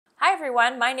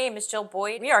everyone. My name is Jill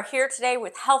Boyd. We are here today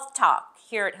with Health Talk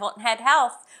here at Hilton Head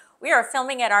Health. We are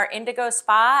filming at our Indigo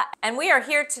Spa, and we are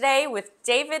here today with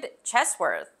David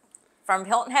Chesworth from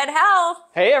Hilton Head Health.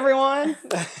 Hey, everyone.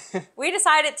 We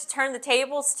decided to turn the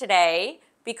tables today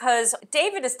because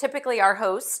David is typically our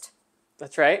host.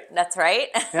 That's right. That's right.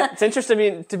 Yeah, it's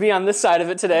interesting to be on this side of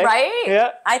it today. Right?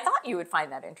 Yeah. I thought you would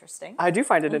find that interesting. I do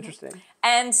find it interesting.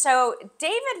 And so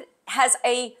David has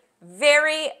a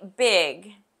very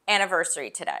big anniversary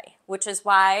today, which is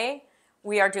why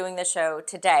we are doing the show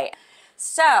today.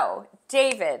 So,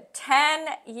 David, 10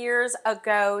 years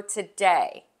ago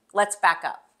today, let's back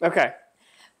up. Okay.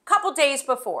 A couple days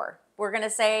before, we're going to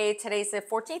say today's the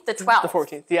 14th, the 12th. The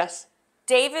 14th, yes.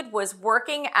 David was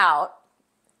working out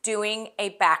doing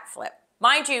a backflip.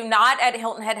 Mind you, not at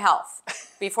Hilton Head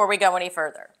Health before we go any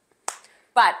further.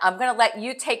 But I'm going to let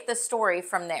you take the story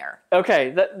from there.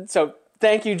 Okay, so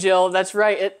thank you, Jill. That's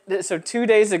right. So 2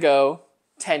 days ago,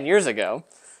 10 years ago,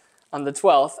 on the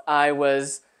 12th, I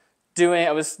was doing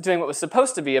what was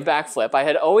supposed to be a backflip. I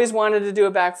had always wanted to do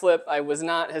a backflip. I was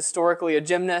not historically a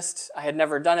gymnast. I had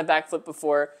never done a backflip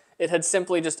before. It had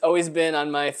simply just always been on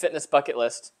my fitness bucket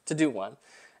list to do one.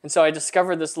 And so I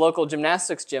discovered this local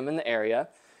gymnastics gym in the area.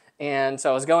 And so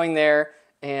I was going there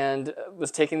and was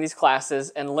taking these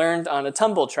classes and learned on a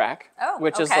tumble track,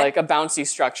 which is like a bouncy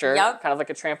structure, kind of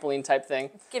like a trampoline type thing.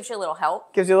 Gives you a little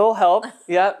help. Gives you a little help,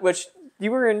 yeah, which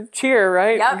you were in cheer,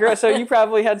 right? Yep. So you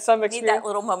probably had some experience. Need that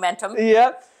little momentum.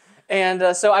 Yep.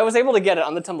 And so I was able to get it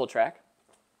on the tumble track.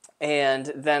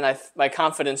 And then my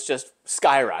confidence just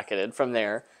skyrocketed from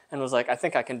there and was like, I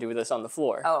think I can do this on the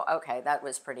floor. Oh, okay. That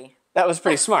was pretty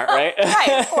smart, right?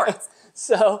 Right, of course.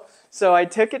 So I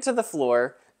took it to the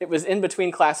floor. It was in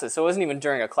between classes, so it wasn't even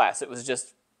during a class. It was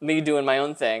just me doing my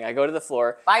own thing. I go to the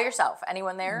floor. By yourself?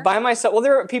 Anyone there? By myself. Well,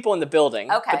 there were people in the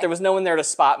building, okay, but there was no one there to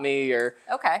spot me or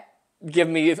give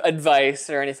me advice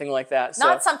or anything like that.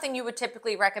 Not something you would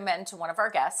typically recommend to one of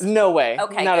our guests. No way.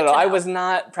 Okay, not at all. I was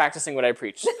not practicing what I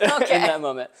preached in that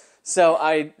moment. So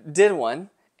I did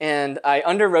one, and I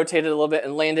under-rotated a little bit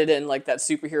and landed in like that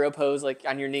superhero pose, like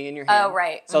on your knee and your hand. Oh,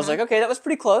 right. So I was like, okay, that was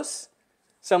pretty close.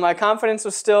 So my confidence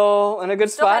was still in a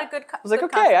good spot. Had a good I was like,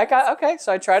 okay,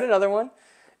 So I tried another one,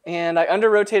 and I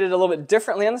under-rotated a little bit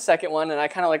differently on the second one, and I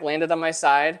kind of like landed on my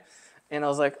side, and I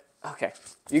was like, okay,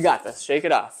 you got this. Shake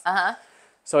it off.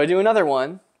 So I do another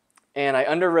one, and I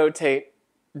under-rotate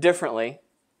differently,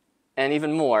 and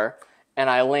even more, and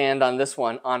I land on this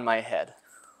one on my head.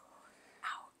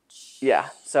 Ouch. Yeah.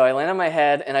 So I land on my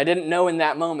head, and I didn't know in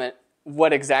that moment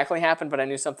what exactly happened, but I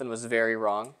knew something was very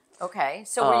wrong. Okay,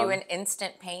 so were you in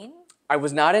instant pain? I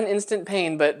was not in instant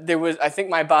pain, but I think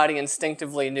my body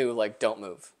instinctively knew, like, don't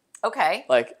move. Okay.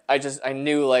 Like, I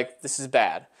knew, like, this is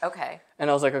bad. Okay. And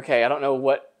I was like, okay, I don't know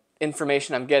what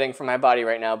information I'm getting from my body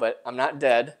right now, but I'm not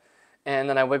dead. And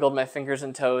then I wiggled my fingers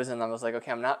and toes, and I was like,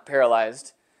 okay, I'm not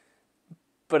paralyzed,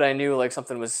 but I knew, like,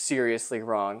 something was seriously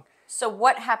wrong. So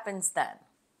what happens then?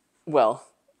 Well,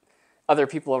 other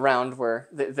people around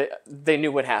they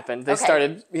knew what happened. They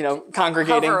started,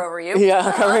 congregating. Hover over you.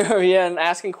 Yeah, hovering over you and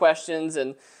asking questions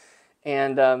and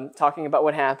talking about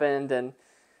what happened. And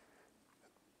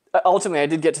ultimately, I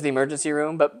did get to the emergency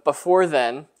room. But before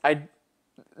then,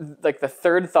 the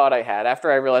third thought I had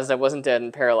after I realized I wasn't dead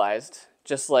and paralyzed,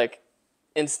 just like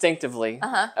instinctively,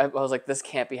 I was like, this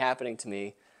can't be happening to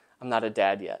me. I'm not a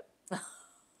dad yet.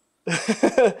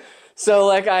 So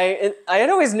like I had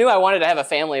always knew I wanted to have a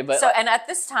family, but and at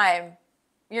this time,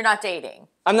 you're not dating.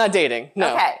 I'm not dating.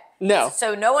 No. Okay. No.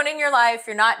 So no one in your life,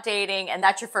 you're not dating, and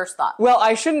that's your first thought. Well,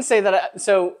 I shouldn't say that.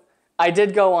 So I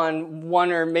did go on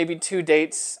one or maybe two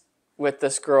dates with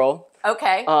this girl.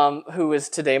 Okay. Who is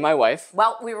today my wife.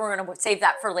 Well, we were going to save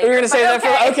that for later. We were going to save that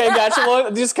for okay, gotcha.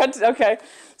 Well, just cut. Okay.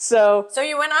 So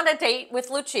you went on a date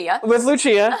with Lucia. With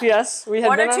Lucia, yes, we had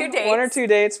one or two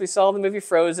dates. We saw the movie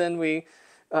Frozen.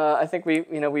 I think we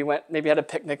went, maybe had a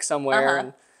picnic somewhere,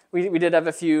 and we did have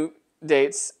a few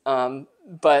dates,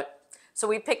 but... So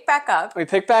we picked back up. We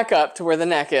picked back up to where the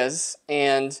neck is,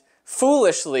 and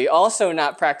foolishly, also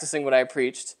not practicing what I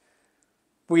preached,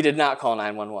 we did not call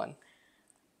 911.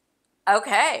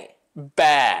 Okay.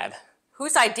 Bad.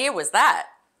 Whose idea was that?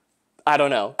 I don't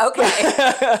know. Okay.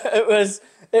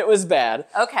 It was bad.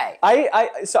 Okay.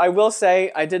 So I will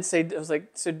say, I did say, I was like,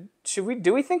 so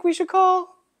do we think we should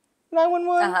call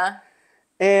 911?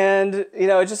 And,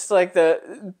 just like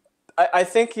I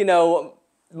think,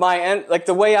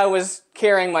 the way I was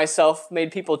carrying myself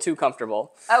made people too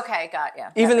comfortable. Okay, got you.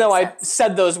 Even though I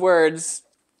said those words,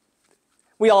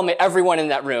 everyone in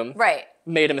that room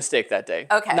made a mistake that day.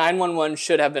 Okay. 911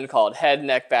 should have been called. Head,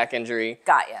 neck, back injury.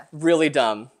 Got you. Really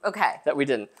dumb. Okay. That we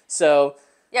didn't. So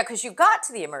Yeah, because you got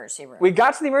to the emergency room. We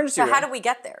got to the emergency room. So how did we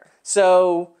get there?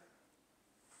 So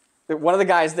one of the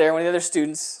guys there, one of the other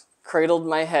students, cradled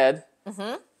my head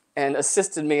and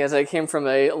assisted me as I came from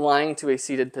a lying to a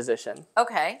seated position.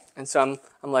 Okay. And so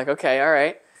I'm like, okay, all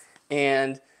right.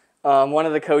 And one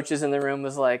of the coaches in the room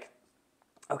was like,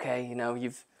 okay,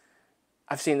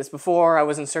 I've seen this before. I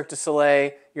was in Cirque du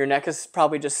Soleil. Your neck is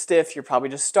probably just stiff. You're probably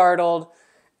just startled.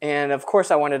 And of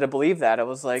course I wanted to believe that. I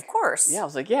was like, of course. Yeah, I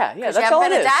was like, yeah, that's you all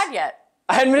it is. haven't been a dad yet.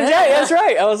 I hadn't been a dad, that's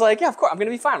right. I was like, yeah, of course, I'm going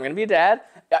to be fine. I'm going to be a dad.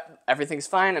 Yeah, everything's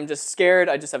fine. I'm just scared.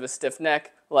 I just have a stiff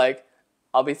neck. Like,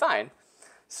 I'll be fine.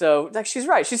 So, like, she's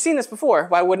right. She's seen this before.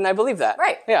 Why wouldn't I believe that?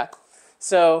 Right. Yeah.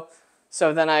 So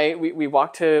then we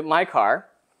walked to my car,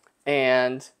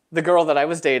 and the girl that I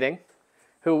was dating,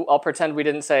 who I'll pretend we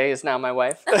didn't say is now my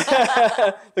wife.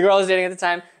 The girl I was dating at the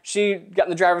time, she got in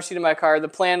the driver's seat of my car. The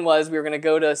plan was we were going to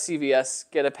go to CVS,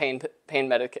 get a pain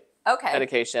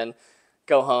medication,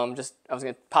 go home. I was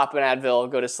going to pop an Advil,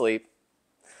 go to sleep.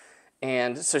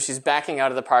 And so she's backing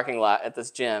out of the parking lot at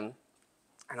this gym.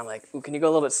 And I'm like, ooh, can you go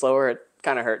a little bit slower? It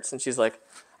kind of hurts. And she's like,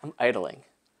 I'm idling.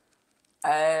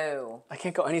 Oh. I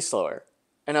can't go any slower.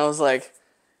 And I was like,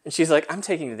 and she's like, I'm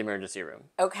taking you to the emergency room.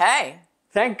 Okay.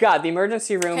 Thank God the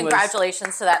emergency room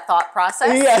Congratulations to that thought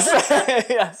process. Yes.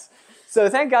 Yes. So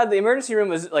thank God the emergency room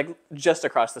was like just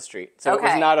across the street. So it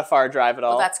was not a far drive at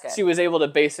all. Well, that's good. She was able to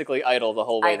basically idle the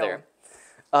whole way there.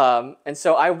 And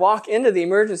so I walk into the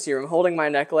emergency room holding my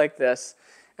neck like this,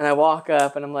 and I walk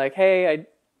up and I'm like, hey,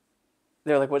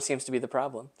 they're like, what seems to be the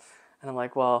problem? And I'm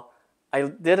like, well, I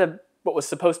did what was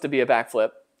supposed to be a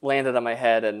backflip, landed on my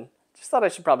head, and just thought I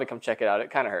should probably come check it out. It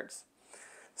kind of hurts.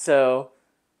 So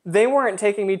they weren't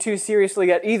taking me too seriously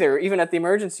yet either, even at the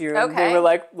emergency room. Okay. They were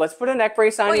like, let's put a neck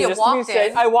brace on you just to be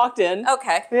safe. I walked in.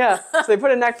 Okay. Yeah. So they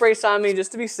put a neck brace on me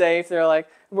just to be safe. They're like,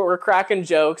 we're cracking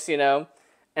jokes,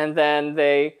 And then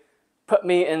they put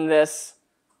me in this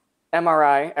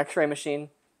MRI, X-ray machine,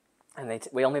 and they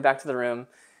wheel me back to the room,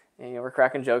 and we're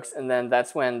cracking jokes. And then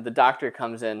that's when the doctor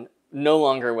comes in, no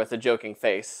longer with a joking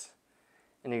face,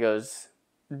 and he goes,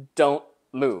 don't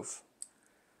move.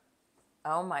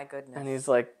 Oh my goodness. And he's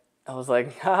like, I was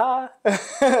like, ha.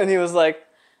 And he was like,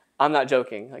 I'm not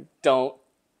joking. Like, don't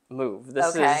move.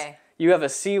 You have a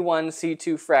C1,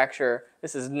 C2 fracture.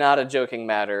 This is not a joking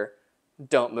matter.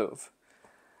 Don't move.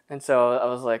 And so I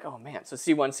was like, oh man. So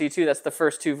C1, C2, that's the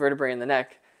first two vertebrae in the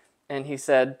neck. And he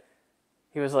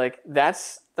was like,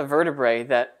 that's the vertebrae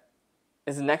that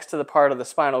is next to the part of the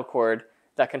spinal cord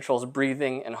that controls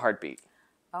breathing and heartbeat.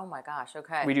 Oh my gosh,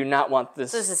 okay. We do not want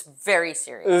this. So this is very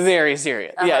serious. Very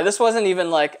serious. Yeah, this wasn't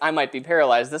even like I might be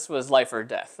paralyzed. This was life or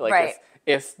death. Like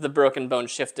if the broken bone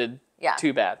shifted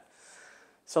too bad.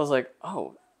 So I was like,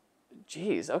 oh,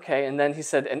 geez, okay. And then he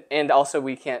said, and also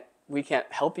we can't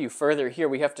help you further here.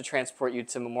 We have to transport you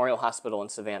to Memorial Hospital in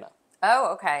Savannah.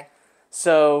 Oh, okay.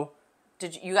 So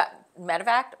you got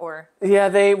medevaced or? Yeah,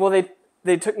 they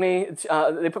took me.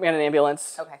 They put me on an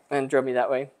ambulance. And drove me that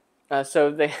way.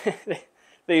 So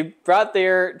they brought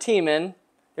their team in,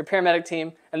 their paramedic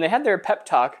team, and they had their pep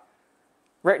talk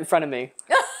right in front of me.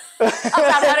 About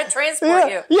how to transport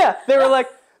you. Yeah, they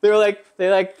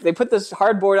put this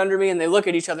hardboard under me, and they look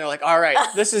at each other, and they're like, all right,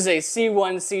 this is a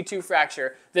C1, C2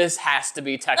 fracture. This has to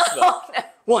be textbook. Oh, no.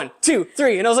 1, 2,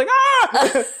 3, and I was like,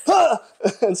 ah!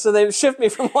 And so they shift me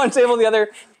from one table to the other.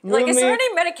 Like, is there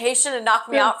any medication to knock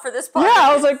me out for this part? Yeah,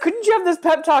 I was like, couldn't you have this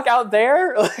pep talk out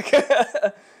there?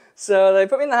 So they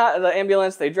put me in the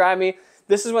ambulance. They drive me.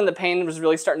 This is when the pain was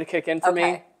really starting to kick in for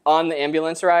me on the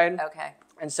ambulance ride. Okay.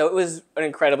 And so it was an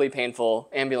incredibly painful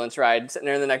ambulance ride, sitting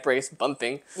there in the neck brace,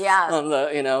 bumping. Yeah. On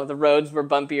the roads were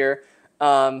bumpier,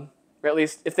 or at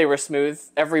least if they were smooth,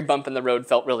 every bump in the road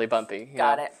felt really bumpy.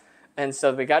 Got it. And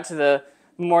so we got to the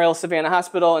Memorial Savannah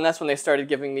Hospital, and that's when they started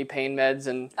giving me pain meds,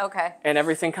 and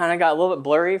everything kind of got a little bit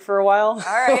blurry for a while.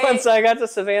 All right. Once I got to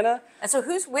Savannah. And so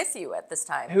who's with you at this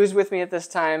time? Who's with me at this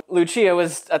time? Lucia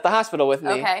was at the hospital with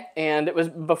me. Okay. And it was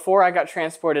before I got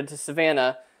transported to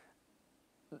Savannah.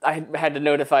 I had to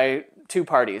notify two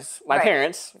parties, my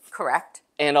parents. Correct.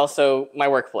 And also my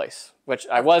workplace, which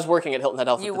I was working at Hilton Head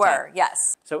Health at the time. You were,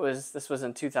 yes. So this was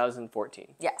in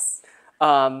 2014. Yes.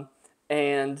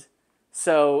 And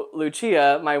so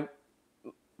Lucia, my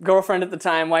girlfriend at the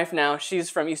time, wife now, she's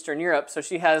from Eastern Europe, so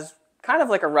she has kind of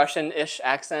like a Russian-ish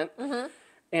accent. Mm-hmm.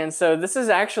 And so this is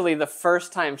actually the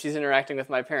first time she's interacting with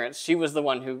my parents. She was the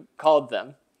one who called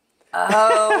them.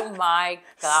 Oh my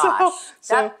gosh.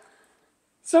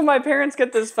 So my parents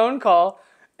get this phone call,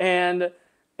 and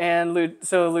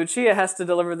so Lucia has to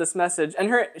deliver this message.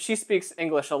 And she speaks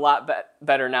English a lot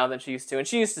better now than she used to. And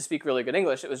she used to speak really good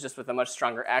English. It was just with a much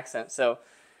stronger accent. So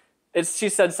she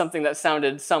said something that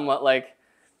sounded somewhat like,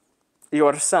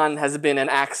 "Your son has been an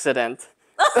accident."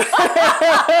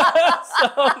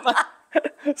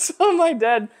 So my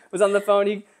dad was on the phone.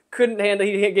 He couldn't handle.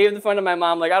 He gave the phone to my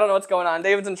mom. Like, I don't know what's going on.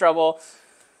 David's in trouble.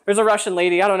 There's a Russian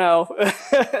lady. I don't know.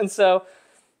 And so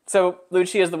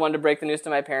Lucia is the one to break the news to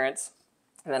my parents.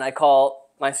 And then I call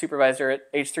my supervisor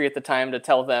at H3 at the time to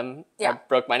tell them I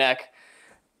broke my neck.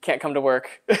 Can't come to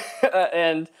work.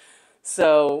 And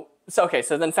so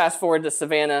then fast forward to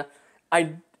Savannah.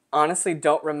 I honestly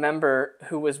don't remember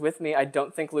who was with me. I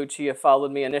don't think Lucia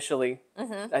followed me initially.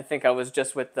 Mm-hmm. I think I was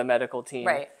just with the medical team.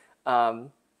 Right.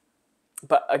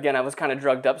 But again, I was kind of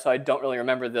drugged up, so I don't really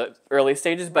remember the early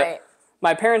stages. But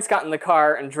my parents got in the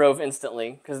car and drove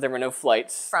instantly because there were no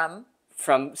flights.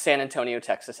 From San Antonio,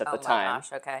 Texas at the time. Oh my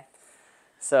gosh, okay.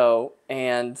 So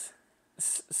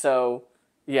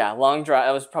long drive.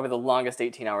 That was probably the longest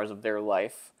 18 hours of their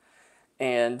life.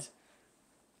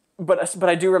 But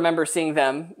I do remember seeing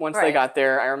them once they got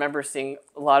there. I remember seeing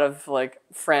a lot of like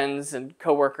friends and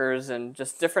coworkers and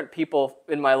just different people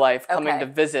in my life coming to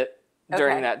visit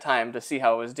during that time to see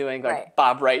how I was doing. Like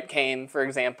Bob Wright came, for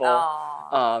example.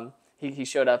 He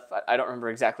showed up. I don't remember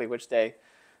exactly which day,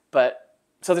 but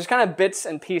so there's kind of bits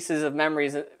and pieces of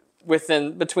memories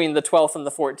between the 12th and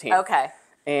the 14th. Okay.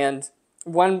 And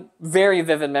one very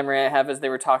vivid memory I have is they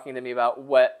were talking to me about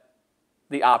what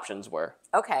the options were.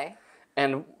 Okay.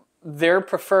 And their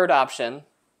preferred option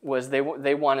was they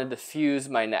wanted to fuse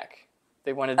my neck.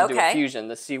 They wanted to do a fusion,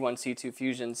 the C1, C2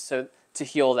 fusion, so to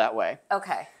heal that way.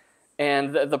 Okay.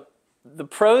 And the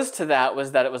pros to that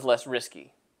was that it was less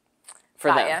risky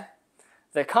for them. Ya.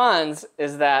 The cons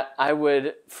is that I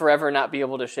would forever not be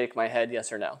able to shake my head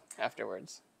yes or no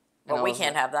afterwards. Well, we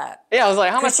can't have that. Yeah, I was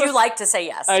like, how much? Because you like to say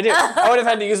yes. I do. I would have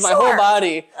had to use my whole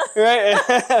body,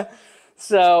 right?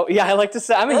 So yeah, I like to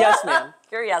say I'm a yes man.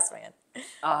 You're a yes man.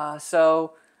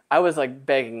 So I was like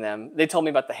begging them. They told me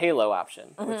about the halo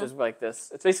option, which is like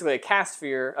this. It's basically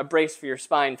a brace for your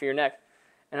spine, for your neck.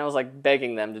 And I was like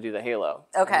begging them to do the halo.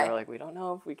 Okay. And they were like, we don't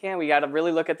know if we can. We got to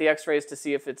really look at the x-rays to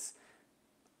see if it's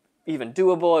even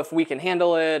doable, if we can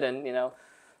handle it. And,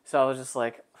 so I was just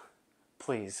like,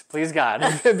 please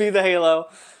God, be the halo.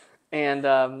 And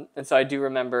so I do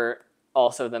remember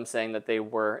also them saying that they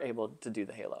were able to do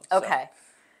the halo. Okay.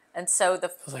 And so the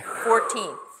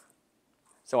 14th.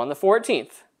 So on the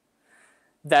 14th,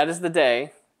 that is the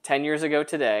day, 10 years ago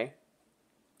today,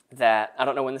 that, I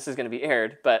don't know when this is going to be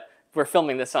aired, but we're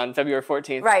filming this on February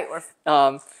 14th. Right.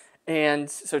 And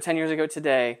so 10 years ago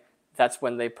today, that's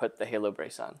when they put the halo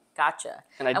brace on. Gotcha.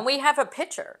 And we have a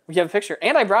picture. We have a picture.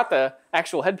 And I brought the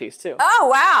actual headpiece, too. Oh,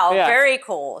 wow. Yeah. Very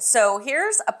cool. So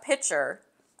here's a picture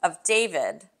of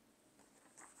David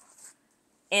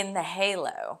in the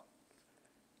halo.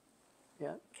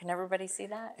 Yeah. Can everybody see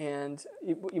that? And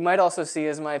you might also see,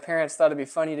 as my parents thought it'd be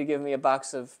funny to give me a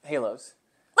box of halos,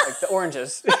 like the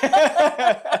oranges.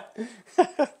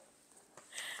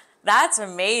 That's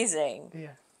amazing. Yeah.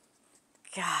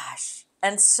 Gosh.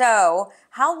 And so,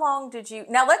 how long did you...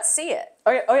 Now, let's see it.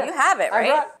 Oh, yeah. You have it,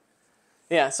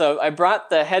 right? So I brought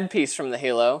the headpiece from the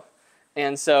halo.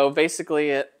 And so, basically,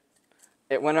 it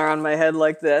went around my head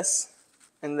like this.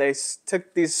 And they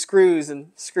took these screws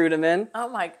and screwed them in. Oh,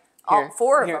 my... All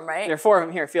four of them, right? There are four of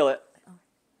them. Here, feel it.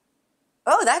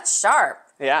 Oh, that's sharp.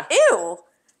 Yeah. Ew.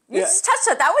 You just touched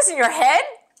it. That was in your head?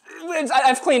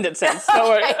 I've cleaned it since. Don't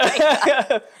worry.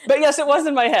 But yes, it was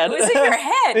in my head. It was in your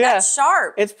head. Yeah. That's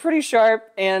sharp. It's pretty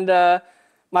sharp. And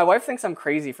my wife thinks I'm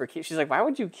crazy for she's like, why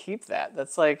would you keep that?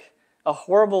 That's like a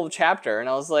horrible chapter. And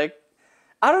I was like,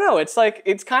 I don't know.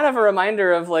 It's kind of a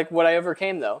reminder of like what I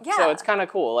overcame though. Yeah. So it's kind of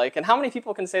cool. Like, and how many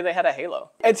people can say they had a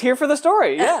halo? It's here for the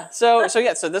story. Yeah. So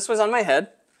this was on my head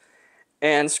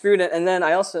and screwed it. And then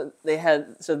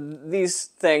these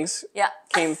things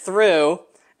came through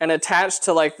and attached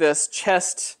to like this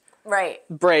chest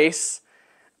brace.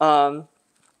 So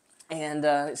I had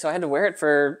to wear it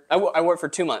I wore it for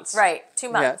 2 months. Right.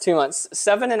 2 months. Yeah, 2 months.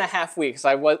 7.5 weeks.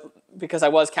 Because I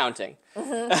was counting.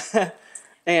 Mm-hmm.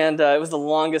 And it was the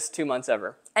longest 2 months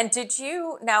ever. And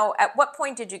at what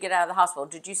point did you get out of the hospital?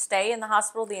 Did you stay in the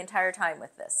hospital the entire time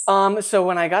with this? So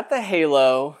when I got the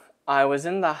halo, I was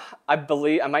I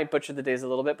believe, I might butcher the days a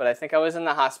little bit, but I think I was in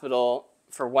the hospital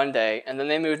for 1 day, and then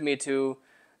they moved me to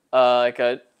like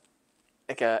a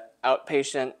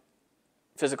outpatient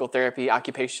physical therapy,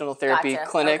 occupational therapy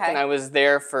clinic, and I was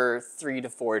there for 3 to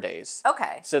 4 days.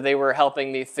 Okay. So they were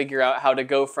helping me figure out how to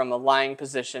go from a lying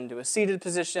position to a seated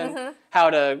position,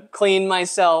 how to clean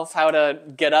myself, how to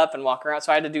get up and walk around.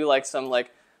 So I had to do like some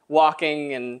like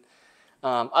walking and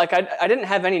I didn't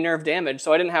have any nerve damage,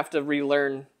 so I didn't have to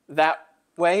relearn that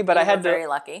way. But I had very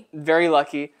lucky. Very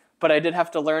lucky. but I did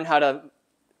have to learn how to.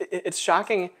 It's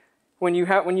shocking when you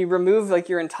remove like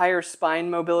your entire spine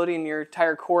mobility and your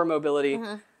entire core mobility,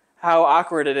 how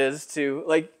awkward it is to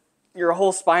like your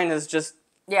whole spine is just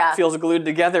feels glued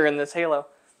together in this halo.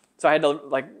 So I had to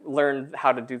like learn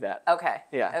how to do that. Okay.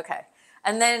 Yeah. Okay.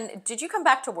 And then, did you come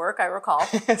back to work? I recall.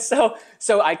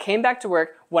 So I came back to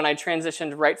work when I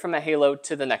transitioned right from a halo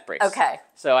to the neck brace. Okay.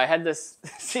 So I had this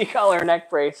C-collar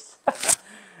neck brace,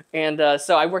 and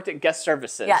so I worked at guest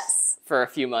services for a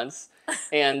few months.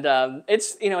 And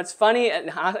it's funny in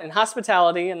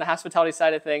hospitality and the hospitality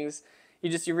side of things.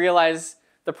 You realize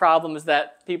the problems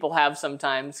that people have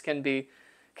sometimes can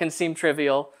seem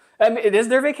trivial. I mean, it is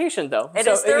their vacation, though. It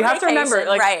is their vacation, have to remember,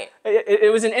 like, right.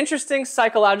 It was an interesting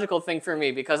psychological thing for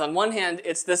me because on one hand,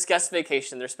 it's this guest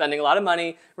vacation. They're spending a lot of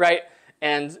money, right?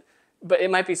 But it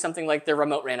might be something like their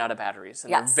remote ran out of batteries,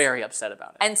 and they're very upset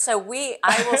about it. And so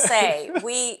I will say,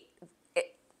 we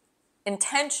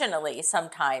intentionally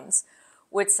sometimes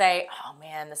would say, oh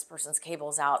man, this person's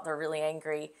cable's out. They're really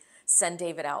angry. Send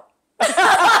David out.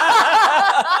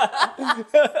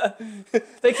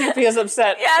 They can't be as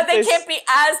upset. Yeah, they can't be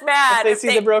as mad if they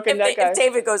see the broken neck guy. If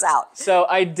David goes out. So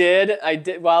I did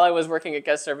while I was working at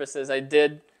guest services, I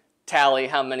did tally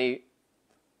how many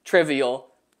trivial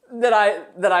that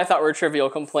I thought were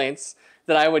trivial complaints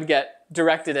that I would get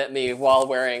directed at me while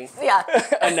wearing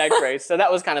a neck brace. So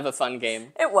that was kind of a fun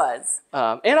game. It was.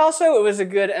 And also it was a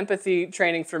good empathy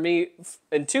training for me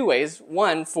in two ways.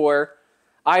 One,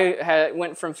 I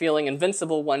went from feeling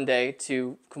invincible one day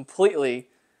to completely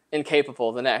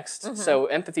incapable the next. So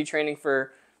empathy training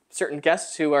for certain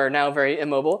guests who are now very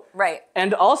immobile. Right.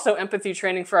 And also empathy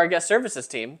training for our guest services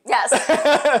team.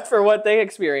 Yes. For what they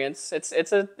experience. It's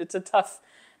tough.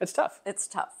 It's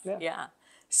tough. Yeah.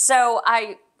 So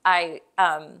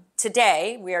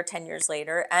today we are 10 years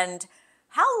later, and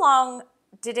how long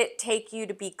did it take you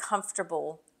to be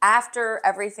comfortable after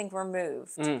everything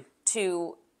removed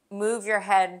to move your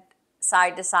head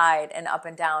side to side and up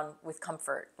and down with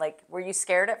comfort? Like, were you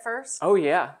scared at first? Oh,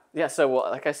 yeah. Yeah, so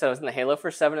like I said, I was in the halo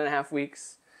for 7.5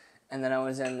 weeks, and then I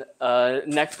was in a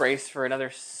neck brace for another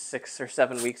 6 or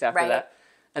 7 weeks after that.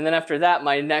 And then after that,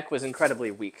 my neck was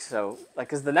incredibly weak. So, like,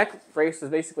 because the neck brace was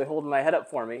basically holding my head up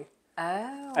for me.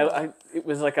 Oh. It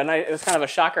was like it was kind of a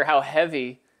shocker how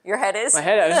heavy your head is. My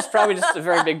head. I was just probably just a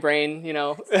very big brain,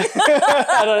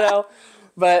 I don't know.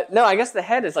 But no, I guess the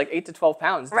head is like 8 to 12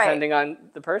 pounds, depending on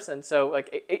the person. So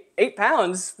like 8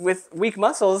 pounds with weak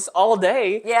muscles all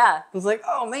day. Yeah. I was like,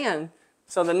 oh man.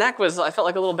 So the neck I felt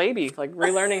like a little baby, like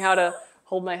relearning how to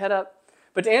hold my head up.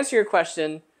 But to answer your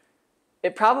question,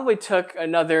 it probably took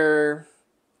another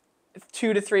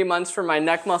 2 to 3 months for my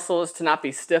neck muscles to not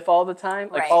be stiff all the time,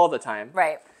 all the time.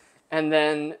 Right. And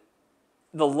then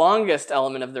the longest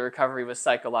element of the recovery was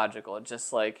psychological. It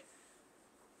just like,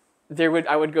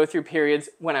 I would go through periods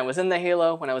when I was in the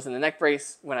halo, when I was in the neck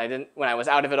brace, when I was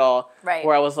out of it all,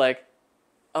 where I was like,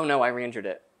 oh no, I re-injured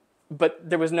it. But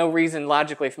there was no reason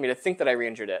logically for me to think that I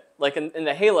re-injured it. Like in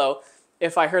the halo,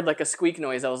 if I heard like a squeak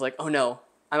noise, I was like, oh no,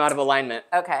 I'm out of alignment.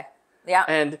 Okay. Yeah.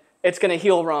 And it's going to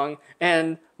heal wrong.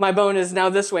 And my bone is now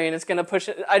this way and it's going to push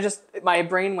it. My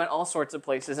brain went all sorts of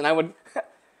places. And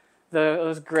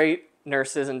those great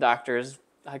nurses and doctors,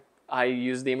 I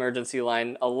used the emergency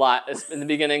line a lot in the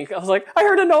beginning. I was like, I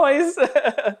heard a noise.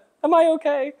 Am I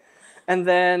okay? And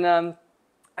then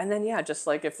yeah, just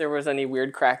like if there was any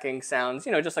weird cracking sounds,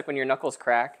 just like when your knuckles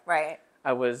crack. Right.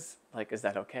 I was like, is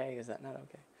that okay? Is that not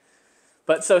okay?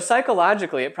 But so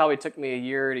psychologically, it probably took me a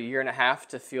year to year and a half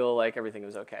to feel like everything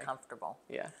was okay. Comfortable.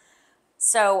 Yeah.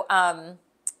 So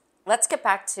let's get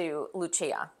back to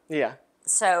Lucia. Yeah.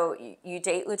 So you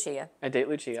date Lucia. I date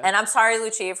Lucia. And I'm sorry,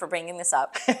 Lucia, for bringing this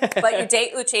up. But you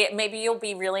date Lucia. Maybe you'll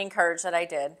be really encouraged that I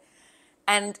did.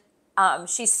 And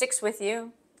she sticks with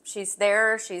you. She's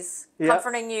there. She's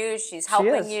comforting you. She's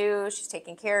helping you. She's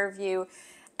taking care of you.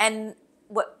 And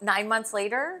 9 months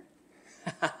later?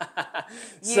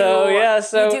 You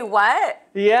do what?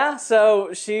 Yeah,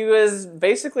 so she was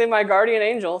basically my guardian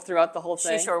angel throughout the whole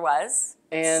thing. She sure was.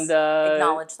 And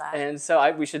acknowledge that. And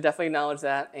so we should definitely acknowledge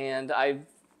that. And I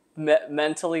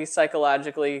mentally,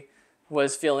 psychologically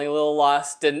was feeling a little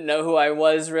lost, didn't know who I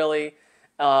was really.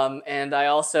 And I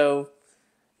also,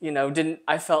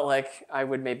 I felt like I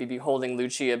would maybe be holding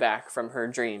Lucia back from her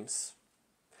dreams.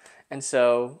 And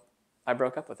so I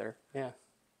broke up with her. Yeah.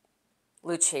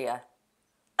 Lucia.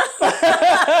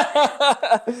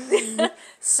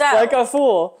 So like a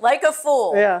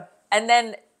fool. Yeah. And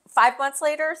then 5 months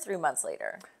later, 3 months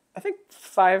later. I think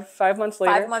five months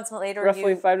later. 5 months later.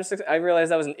 Roughly 5 to 6. I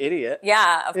realized I was an idiot.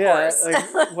 Yeah, of course.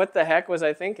 Like, what the heck was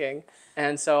I thinking?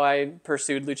 And so I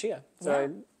pursued Lucia.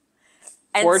 So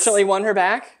Fortunately, won her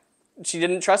back. She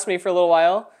didn't trust me for a little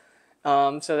while,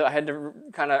 so I had to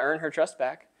kind of earn her trust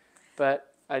back.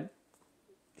 But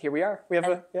here we are.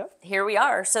 Here we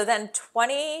are. So then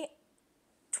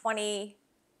 2020,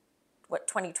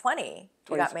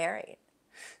 you got married.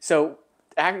 So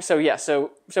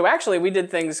actually we did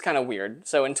things kind of weird.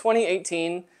 So in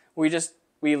 2018,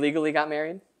 we legally got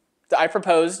married. I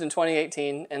proposed in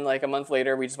 2018, and like a month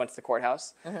later, we just went to the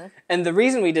courthouse. Mm-hmm. And the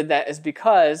reason we did that is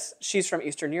because she's from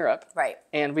Eastern Europe. Right.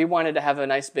 And we wanted to have a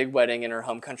nice big wedding in her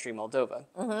home country, Moldova.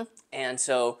 Mm-hmm. And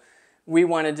so we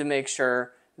wanted to make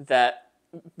sure that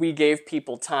we gave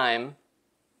people time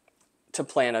to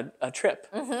plan a trip.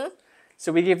 Mm-hmm.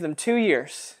 So we gave them 2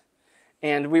 years.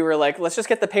 And we were like, let's just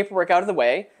get the paperwork out of the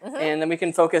way, mm-hmm. and then we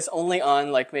can focus only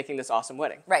on like making this awesome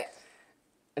wedding. Right.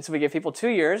 And so we gave people 2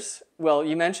 years. Well,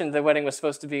 you mentioned the wedding was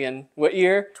supposed to be in what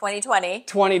year? 2020.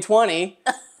 2020.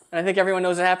 And I think everyone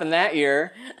knows what happened that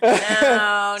year. No,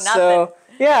 nothing. So,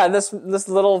 yeah, this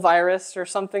little virus or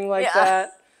something like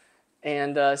that.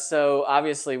 And so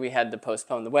obviously we had to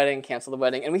postpone the wedding, cancel the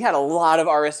wedding. And we had a lot of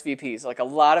RSVPs. Like a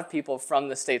lot of people from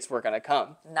the States were going to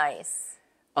come. Nice.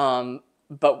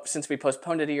 But since we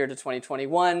postponed it a year to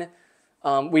 2021,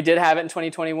 we did have it in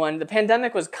 2021. The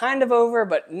pandemic was kind of over,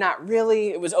 but not really.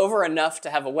 It was over enough to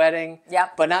have a wedding,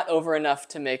 but not over enough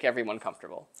to make everyone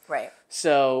comfortable. Right.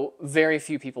 So very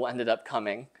few people ended up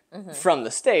coming from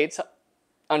the States,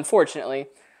 unfortunately.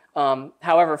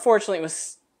 However, fortunately, it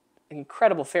was an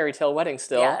incredible fairy tale wedding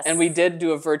still. Yes. And we did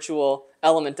do a virtual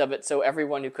element of it, so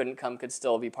everyone who couldn't come could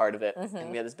still be part of it. Mm-hmm.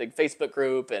 And we had this big Facebook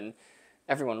group, and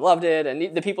everyone loved it.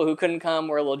 And the people who couldn't come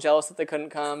were a little jealous that they couldn't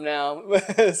come now.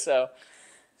 So.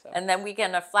 And then we're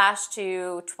going to flash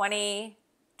to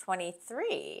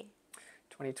 2023.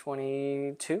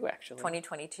 2022, actually.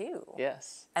 2022.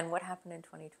 Yes. And what happened in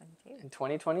 2022? In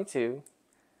 2022,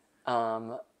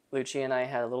 Lucia and I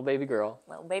had a little baby girl.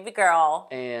 Little baby girl.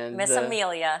 And Miss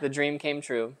Amelia. The dream came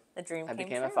true. The dream came true. I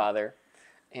became a father.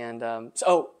 And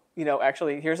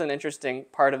actually, here's an interesting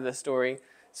part of this story.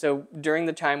 So during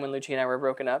the time when Lucia and I were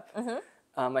broken up,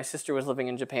 my sister was living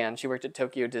in Japan. She worked at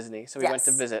Tokyo Disney, so we went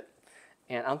to visit.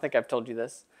 And I don't think I've told you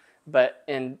this, but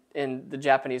in the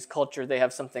Japanese culture, they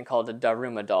have something called a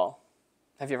Daruma doll.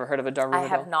 Have you ever heard of a Daruma doll? I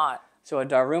have not. So a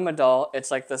Daruma doll, it's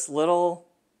like a little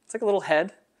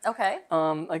head. Okay.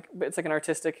 It's like an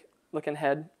artistic looking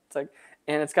head. And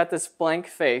it's got this blank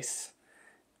face,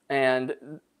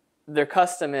 and their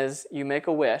custom is you make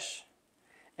a wish,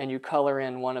 and you color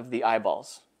in one of the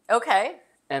eyeballs. Okay.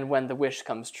 And when the wish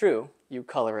comes true, you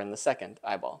color in the second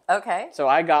eyeball. Okay. So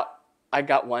I got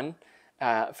one.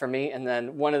 For me, and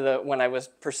then when I was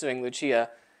pursuing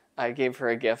Lucia, I gave her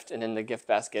a gift, and in the gift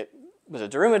basket was a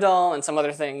Daruma doll and some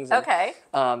other things. And, okay.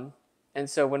 And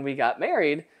so when we got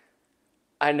married,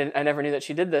 I never knew that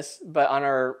she did this, but on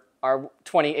our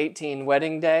 2018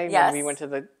 wedding day, when we went to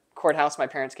the courthouse, my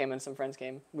parents came and some friends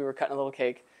came. We were cutting a little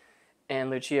cake, and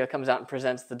Lucia comes out and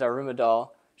presents the Daruma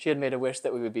doll. She had made a wish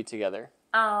that we would be together.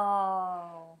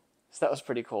 Oh. So that was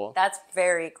pretty cool. That's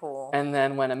very cool. And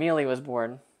then when Amelia was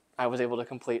born, I was able to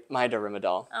complete my Daruma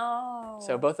doll. Oh.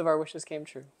 So both of our wishes came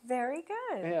true. Very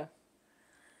good. Yeah.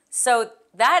 So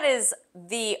that is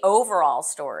the overall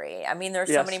story. I mean,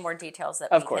 there's so many more details that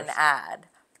we can add.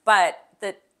 But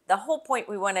the whole point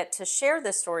we wanted to share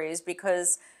this story is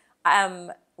because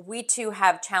we too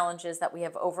have challenges that we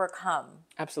have overcome.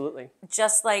 Absolutely.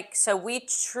 So we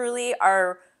truly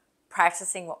are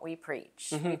practicing what we preach.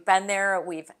 Mm-hmm. We've been there.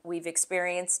 We've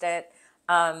experienced it.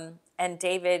 And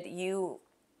David, you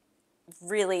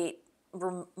really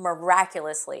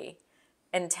miraculously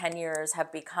in 10 years have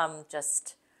become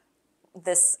just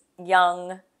this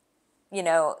young,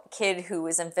 kid who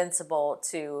is invincible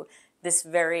to this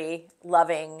very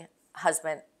loving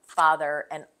husband, father,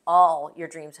 and all your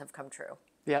dreams have come true.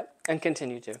 Yeah, and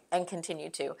continue to.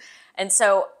 And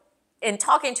so in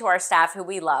talking to our staff who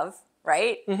we love,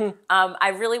 right? Mm-hmm. I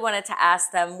really wanted to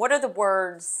ask them, what are the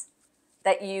words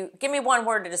that give me one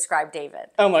word to describe David.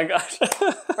 Oh my gosh.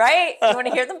 Right? You want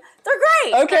to hear them? They're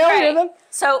great. Okay, I'll hear them.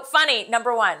 So funny,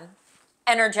 number one,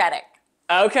 energetic.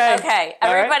 Okay.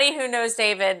 Everybody who knows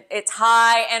David, it's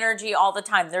high energy all the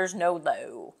time. There's no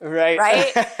low.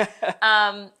 Right.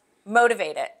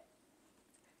 Motivated.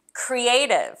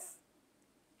 Creative.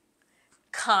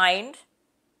 Kind.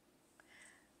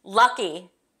 Lucky.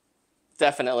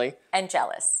 Definitely. And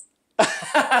jealous.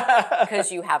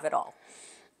 Because you have it all.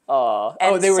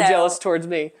 Oh, they were jealous towards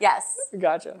me. Yes.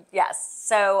 Gotcha. Yes.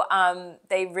 So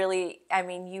you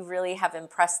really have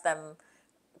impressed them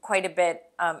quite a bit,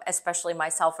 especially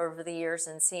myself over the years,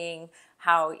 and seeing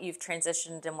how you've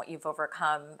transitioned and what you've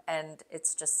overcome. And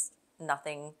it's just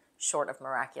nothing short of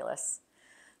miraculous.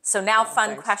 So now fun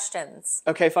thanks. questions.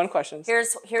 Okay, fun questions.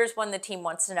 Here's one the team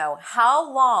wants to know.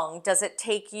 How long does it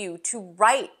take you to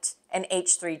write an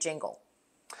H3 jingle?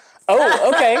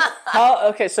 Oh, okay.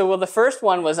 Okay, so well, the first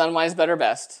one was Unwise, Better,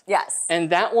 Best. Yes. And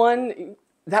that one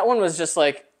was just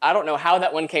like, I don't know how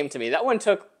that one came to me. That one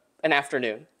took an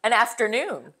afternoon. An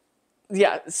afternoon?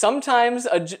 Yeah, sometimes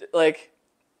like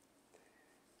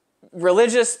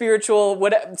religious, spiritual,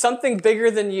 something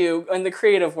bigger than you in the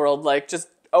creative world, like just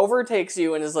overtakes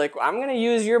you and is like, I'm going to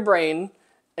use your brain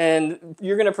and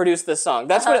you're going to produce this song.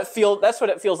 That's what it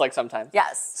feels like sometimes.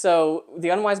 Yes. So the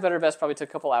Unwise, Better, Best probably took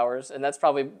a couple hours, and that's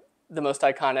probably the most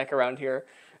iconic around here.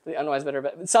 The Unwise, Better,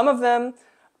 Best. Some of them,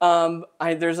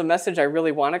 there's a message I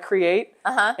really want to create,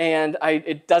 and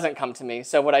it doesn't come to me.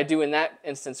 So what I do in that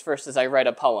instance first is I write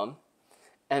a poem,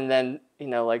 and then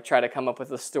like try to come up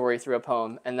with a story through a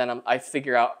poem, and then I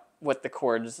figure out what the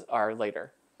chords are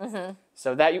later. Mm-hmm.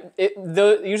 So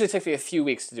it usually takes me a few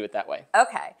weeks to do it that way.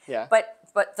 Okay. Yeah.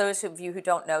 But those of you who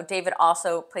don't know, David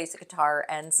also plays the guitar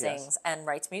and sings and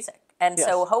writes music. And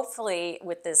so hopefully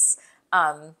with this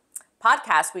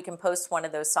podcast, we can post one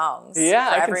of those songs for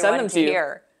I can send them to you.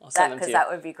 Hear. Because that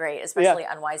would be great, especially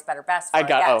Unwise, Better, Best.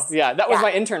 That was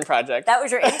my intern project. That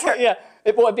was your intern.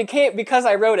 It became, because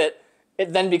I wrote it,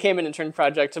 it then became an intern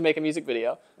project to make a music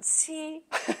video. See,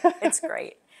 it's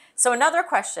great. So another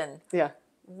question. Yeah.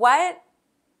 What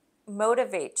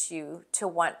motivates you to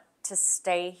want to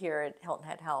stay here at Hilton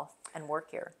Head Health and work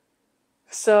here?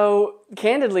 So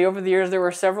candidly, over the years, there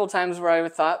were several times where I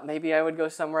thought maybe I would go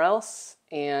somewhere else.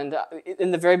 And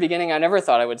in the very beginning, I never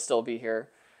thought I would still be here.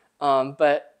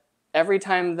 But every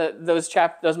time that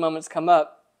those moments come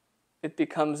up, it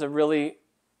becomes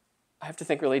I have to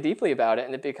think really deeply about it,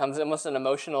 and it becomes almost an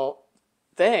emotional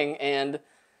thing. And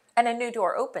a new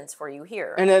door opens for you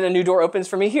here. And then a new door opens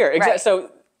for me here. Exactly. Right.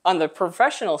 So on the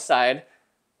professional side,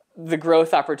 the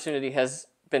growth opportunity has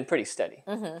been pretty steady.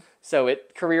 Mm-hmm. So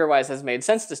it career-wise has made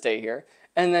sense to stay here.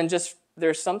 And then just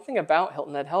there's something about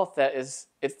Hilton Head Health that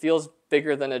it feels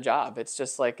bigger than a job. It's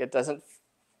just like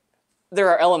there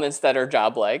are elements that are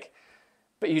job-like,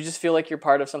 but you just feel like you're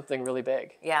part of something really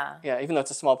big. Yeah. Yeah, even though it's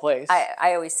a small place.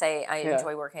 I always say I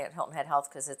enjoy working at Hilton Head Health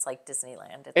because it's like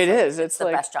Disneyland. It's the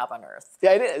best job on earth.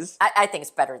 Yeah, it is. I think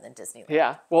it's better than Disneyland.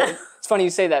 Yeah. Well, it's funny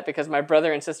you say that because my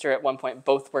brother and sister at one point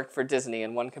both worked for Disney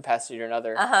in one capacity or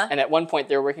another. And at one point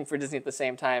they were working for Disney at the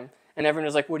same time. And everyone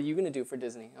was like, what are you going to do for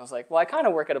Disney? I was like, well, I kind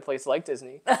of work at a place like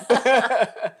Disney.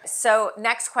 So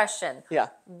next question. Yeah.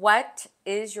 What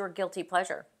is your guilty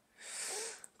pleasure?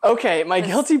 Okay, my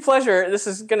guilty pleasure, this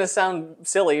is going to sound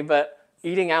silly, but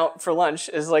eating out for lunch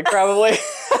is like probably...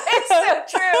 It's so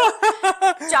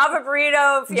true. Java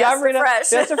burrito,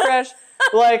 Fiesta Fresh.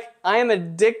 Like, I am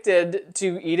addicted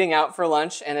to eating out for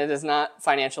lunch, and it is not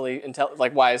financially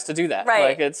wise to do that.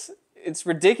 Right. Like, it's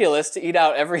ridiculous to eat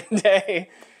out every day.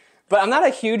 But I'm not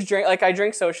a huge drink. Like, I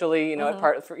drink socially,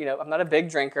 I'm not a big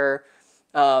drinker.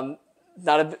 I've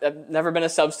never been a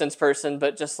substance person,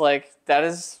 but just like, I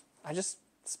just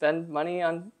spend money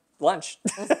on lunch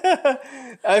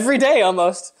every day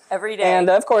almost. Every day. And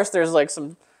of course there's like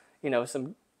some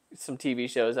TV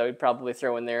shows I would probably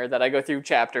throw in there that I go through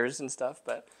chapters and stuff,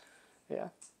 but yeah.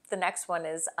 The next one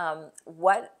is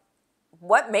what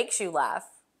makes you laugh?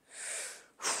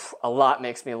 A lot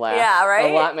makes me laugh. Yeah,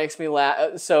 right? A lot makes me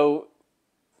laugh. So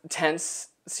tense,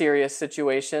 serious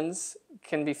situations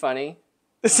can be funny.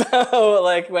 So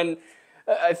like when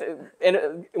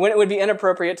it would be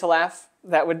inappropriate to laugh,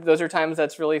 those are times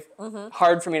that's really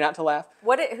hard for me not to laugh.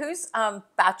 Whose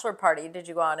bachelor party did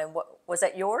you go on, and what was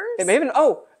that yours? It may have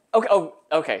been,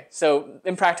 okay. So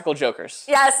Impractical Jokers.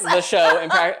 Yes. The show,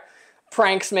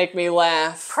 pranks make me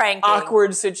laugh. Pranking.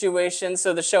 Awkward situations.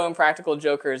 So the show Impractical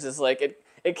Jokers is like,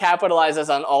 it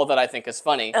capitalizes on all that I think is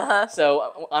funny.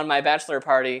 So on my bachelor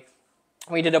party,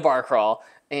 we did a bar crawl,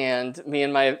 and me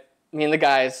and the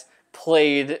guys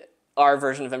played our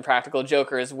version of Impractical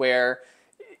Jokers, where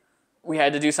we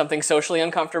had to do something socially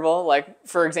uncomfortable. Like,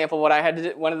 for example,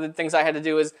 one of the things I had to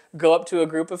do is go up to a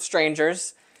group of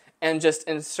strangers and just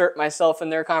insert myself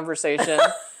in their conversation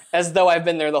as though I've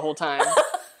been there the whole time.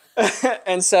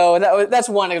 And so that's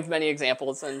one of many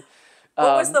examples. And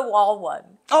what was the wall one?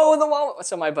 Oh, the wall.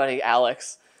 So my buddy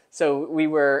Alex. So we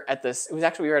were at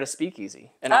we were at a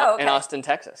speakeasy in Austin,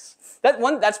 Texas.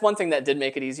 That's one thing that did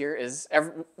make it easier is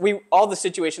all the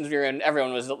situations we were in,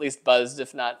 everyone was at least buzzed,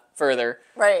 if not further.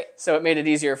 Right. So it made it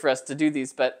easier for us to do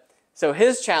these. But so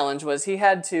his challenge was he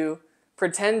had to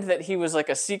pretend that he was like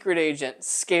a secret agent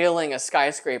scaling a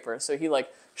skyscraper. So he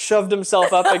like shoved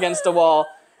himself up against a wall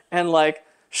and like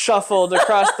shuffled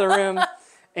across the room.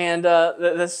 And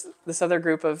this other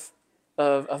group of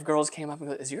of girls came up and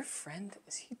go, is your friend,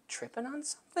 is he tripping on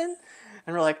something?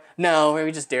 And we're like, no,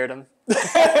 we just dared him.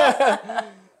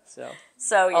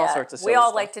 So yeah, all sorts of we all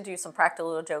stuff. like to do some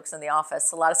practical jokes in the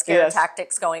office. A lot of scare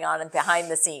tactics going on and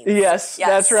behind the scenes. Yes,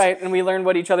 that's right. And we learn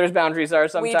what each other's boundaries are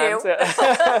sometimes. We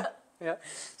do. Yeah.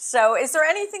 So is there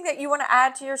anything that you want to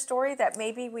add to your story that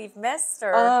maybe we've missed?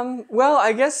 Or Well,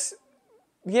 I guess,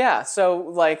 yeah.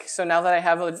 So now that I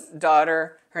have a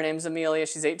daughter, her name's Amelia.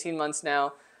 She's 18 months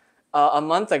now. A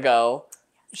month ago,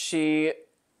 she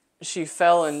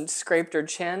fell and scraped her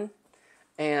chin,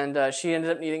 and she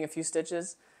ended up needing a few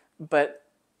stitches. But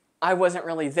I wasn't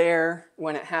really there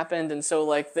when it happened, and so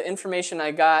the information I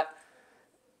got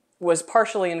was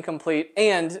partially incomplete,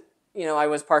 and I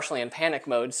was partially in panic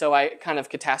mode, so I kind of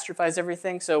catastrophized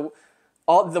everything. So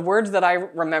all the words that I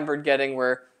remembered getting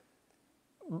were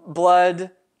blood,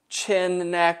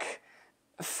 chin, neck,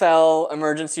 fell,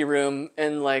 emergency room,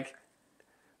 and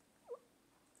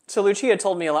so Lucia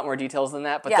told me a lot more details than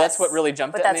that, but that's what really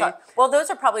jumped at me. Well, those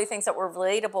are probably things that were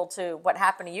relatable to what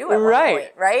happened to you at one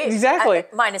point, right? Exactly.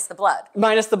 Minus the blood.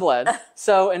 Minus the blood.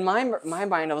 So in my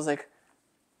mind, I was like,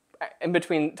 in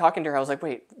between talking to her, I was like,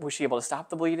 wait, was she able to stop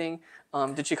the bleeding?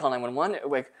 Did she call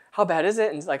 911? How bad is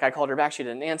it? And I called her back, she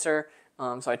didn't answer.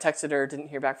 So I texted her, didn't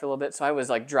hear back for a little bit. So I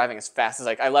was driving as fast as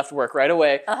I left work right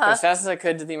away, as fast as I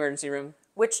could to the emergency room.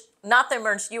 Which, not the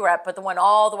emergency you were at, but the one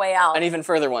all the way out. An even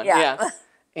further one, yeah.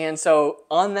 And so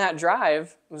on that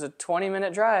drive, it was a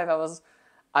 20-minute drive,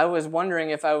 I was wondering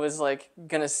if I was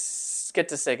gonna get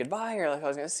to say goodbye, or I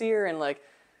was gonna see her, and it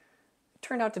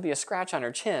turned out to be a scratch on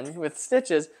her chin with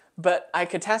stitches. But I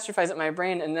catastrophized at my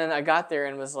brain, and then I got there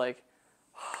and was like,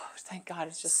 oh, thank God,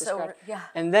 it's just a scratch. Yeah.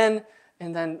 And then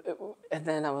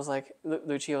I was like,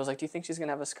 Lucia was like, do you think she's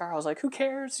gonna have a scar? I was like, who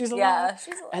cares? She's alive. Yeah,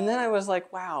 she's alive. And then I was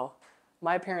like, wow,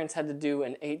 my parents had to do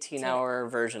an 18-hour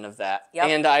version of that. Yep.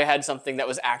 And I had something that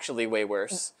was actually way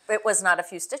worse. It was not a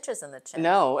few stitches in the chin.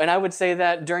 No, and I would say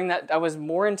that during that, I was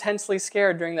more intensely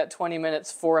scared during that 20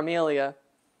 minutes for Amelia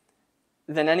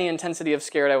than any intensity of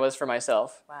scared I was for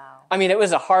myself. Wow. I mean, it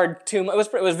was a hard 2 months.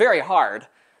 It was very hard,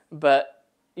 but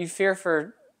you fear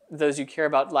for those you care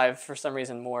about live for some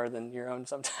reason more than your own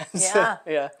sometimes. Yeah.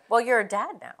 Yeah. Well, you're a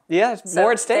dad now. Yeah,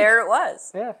 more at stake. There it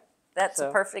was. Yeah. That's a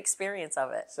perfect experience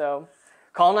of it. So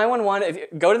call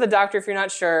 911. Go to the doctor if you're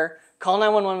not sure. Call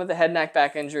 911 with a head, neck,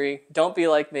 back injury. Don't be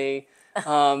like me.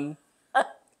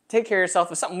 Take care of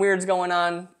yourself. If something weird's going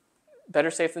on,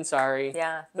 better safe than sorry.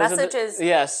 Yeah. Message is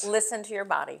yes. Listen to your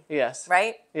body. Yes.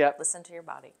 Right? Yep. Listen to your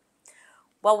body.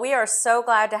 Well, we are so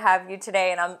glad to have you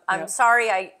today, and I'm sorry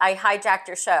I hijacked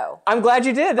your show. I'm glad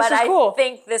you did. This is cool. But I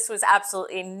think this was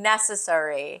absolutely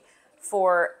necessary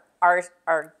for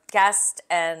our guest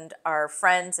and our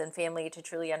friends and family to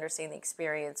truly understand the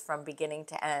experience from beginning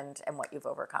to end and what you've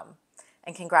overcome.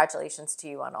 And congratulations to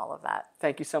you on all of that.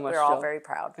 Thank you so much, We're all Jill. very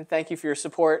proud. And thank you for your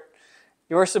support.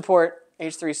 Your support,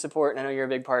 H3's support, and I know you're a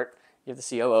big part. You're the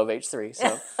COO of H3,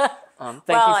 so thank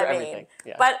you for everything.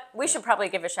 Yeah. But we should probably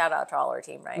give a shout out to all our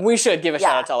team, right? We should give a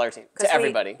shout out to all our team, to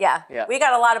everybody. Yeah. We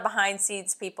got a lot of behind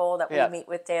scenes people that we meet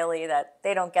with daily that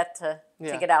they don't get to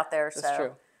get out there. That's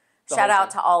true. Shout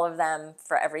out to all of them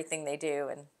for everything they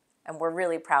do, and we're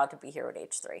really proud to be here at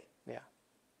H3.